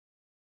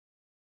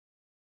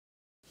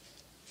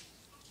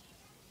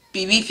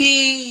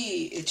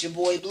BBP, it's your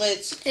boy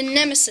Blitz. And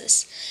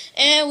Nemesis.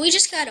 And we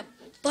just got a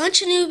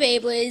bunch of new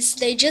Beyblades.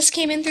 They just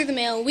came in through the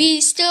mail.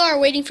 We still are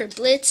waiting for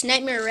Blitz,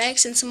 Nightmare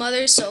Rex, and some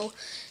others, so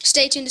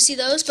stay tuned to see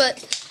those. But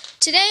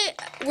today,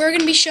 we're going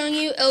to be showing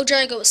you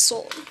L-drago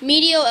Assault.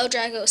 Medio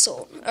L-drago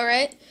Assault,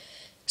 alright?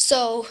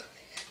 So,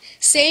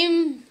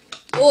 the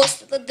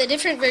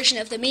different version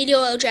of the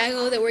Medio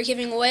L-drago that we're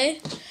giving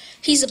away.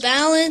 He's a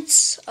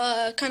balance,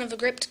 kind of a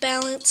gripped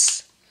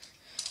balance.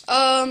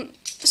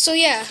 So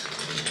yeah,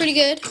 pretty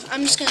good.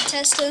 I'm just gonna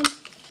test him.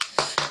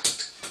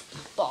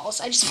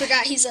 Balls. I just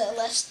forgot he's a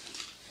left.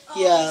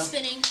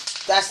 Spinning.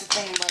 That's the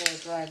thing about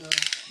L-drago.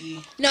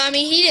 No, I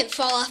mean he didn't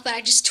fall off, but I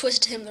just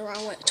twisted him the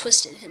wrong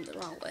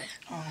way.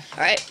 Oh.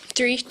 All right,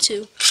 3,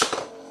 2.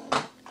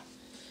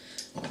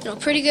 No,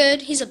 pretty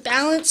good. He's a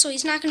balance, so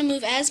he's not gonna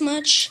move as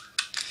much.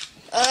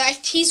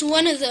 He's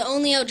one of the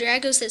only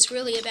L-dragos that's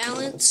really a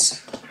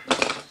balance.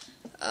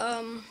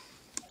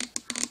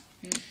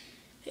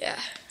 Yeah.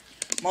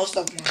 Most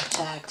of them are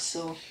attacks,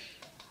 so.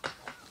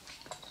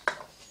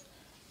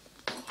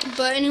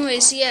 But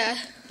anyways, yeah.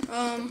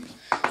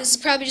 This is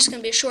probably just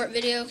gonna be a short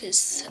video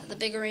because the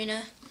big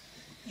arena.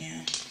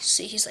 Yeah.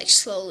 See, he's like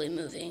slowly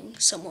moving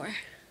somewhere.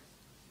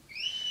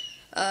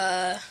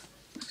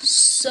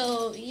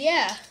 So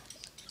yeah.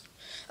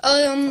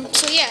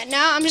 So yeah.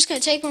 Now I'm just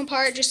gonna take one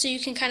apart just so you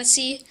can kind of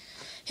see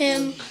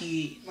him,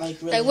 Really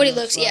like what he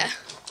looks. Like. Yeah.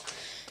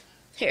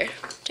 Here,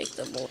 take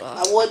the mold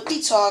off. I would be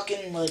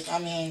talking, but I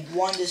mean,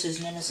 1, this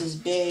is Nemesis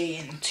Bay,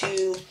 and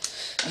 2,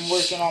 I'm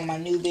working on my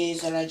new bays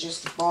that I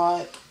just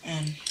bought,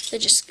 and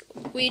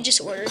we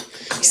just ordered.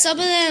 Yeah. Some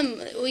of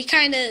them we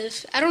kind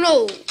of, I don't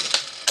know,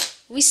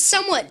 we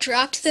somewhat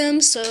dropped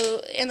them,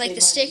 so and like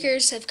the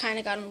stickers have kind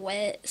of gotten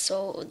wet,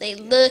 so they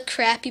look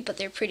crappy, but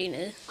they're pretty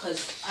new.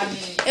 Cause I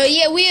mean,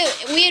 yeah, we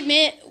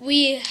admit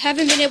we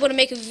haven't been able to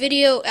make a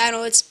video. I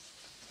don't know,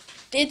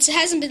 it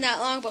hasn't been that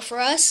long, but for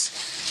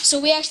us. So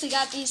we actually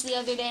got these the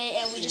other day,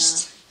 and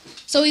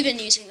so we've been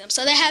using them.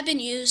 So they have been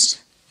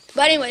used.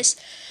 But anyways,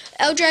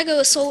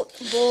 L-drago Assault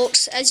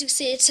bolts. As you can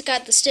see, it's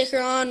got the sticker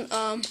on.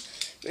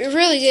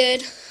 Really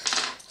good.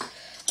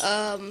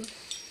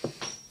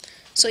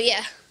 So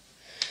yeah.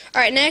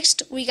 All right,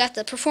 next we got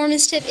the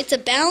performance tip. It's a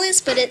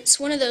balance, but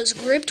it's one of those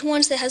gripped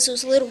ones that has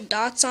those little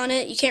dots on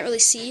it. You can't really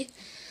see,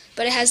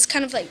 but it has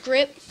kind of like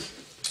grip.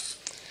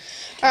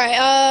 All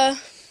right.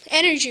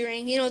 Energy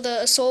ring, you know,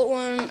 the Assault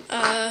one,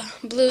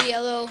 blue,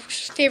 yellow,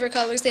 favorite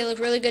colors. They look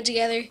really good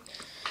together.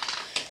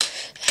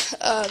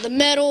 The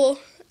metal,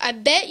 I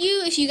bet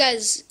you if you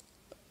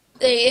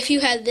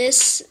had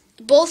this,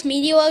 both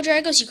Medio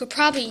L-dragos, you could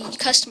probably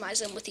customize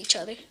them with each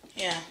other.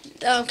 Yeah.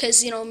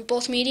 Because, you know,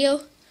 both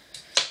Medio.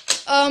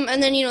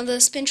 And then, you know,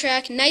 the spin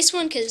track, nice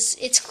one because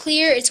it's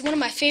clear. It's one of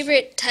my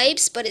favorite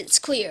types, but it's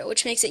clear,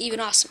 which makes it even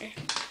awesomer.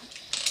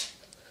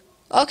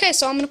 Okay,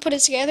 so I'm going to put it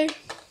together.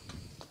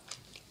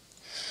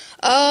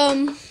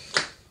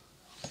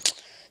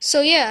 So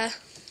yeah.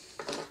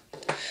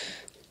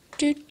 I'm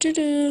doing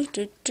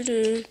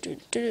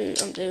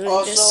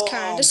this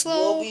kind of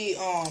slow. We'll be,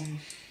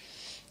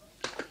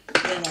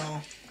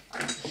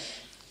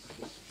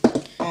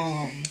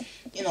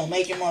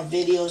 making more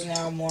videos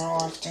now more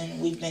often.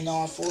 We've been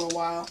on for a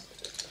while.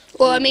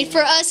 Well, I mean,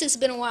 for us, it's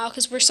been a while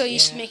because we're so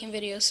used to making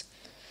videos.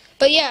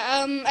 But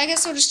yeah, I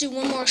guess I'll just do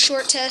one more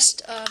short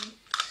test.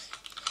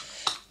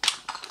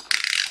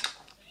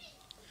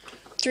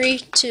 3,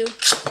 2.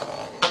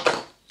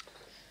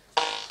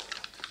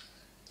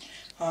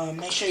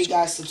 Make sure you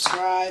guys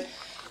subscribe.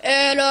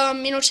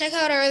 And, you know, check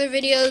out our other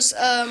videos.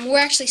 We're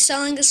actually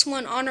selling this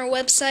one on our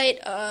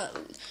website.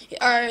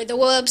 The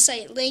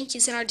website link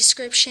is in our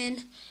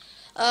description.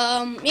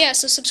 Yeah,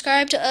 so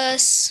subscribe to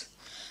us.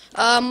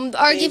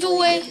 Our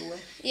giveaway.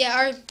 Yeah,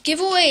 our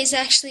giveaway is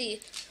actually,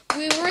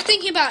 we were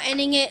thinking about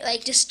ending it,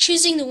 like just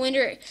choosing the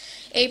winner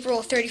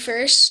April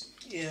 31st.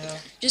 Yeah.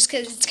 Just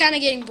because it's kind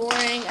of getting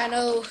boring. I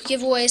know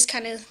giveaways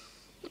kind of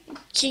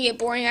can get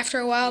boring after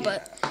a while,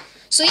 but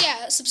so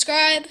yeah,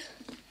 subscribe.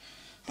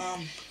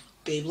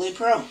 Beyblade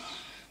Pro.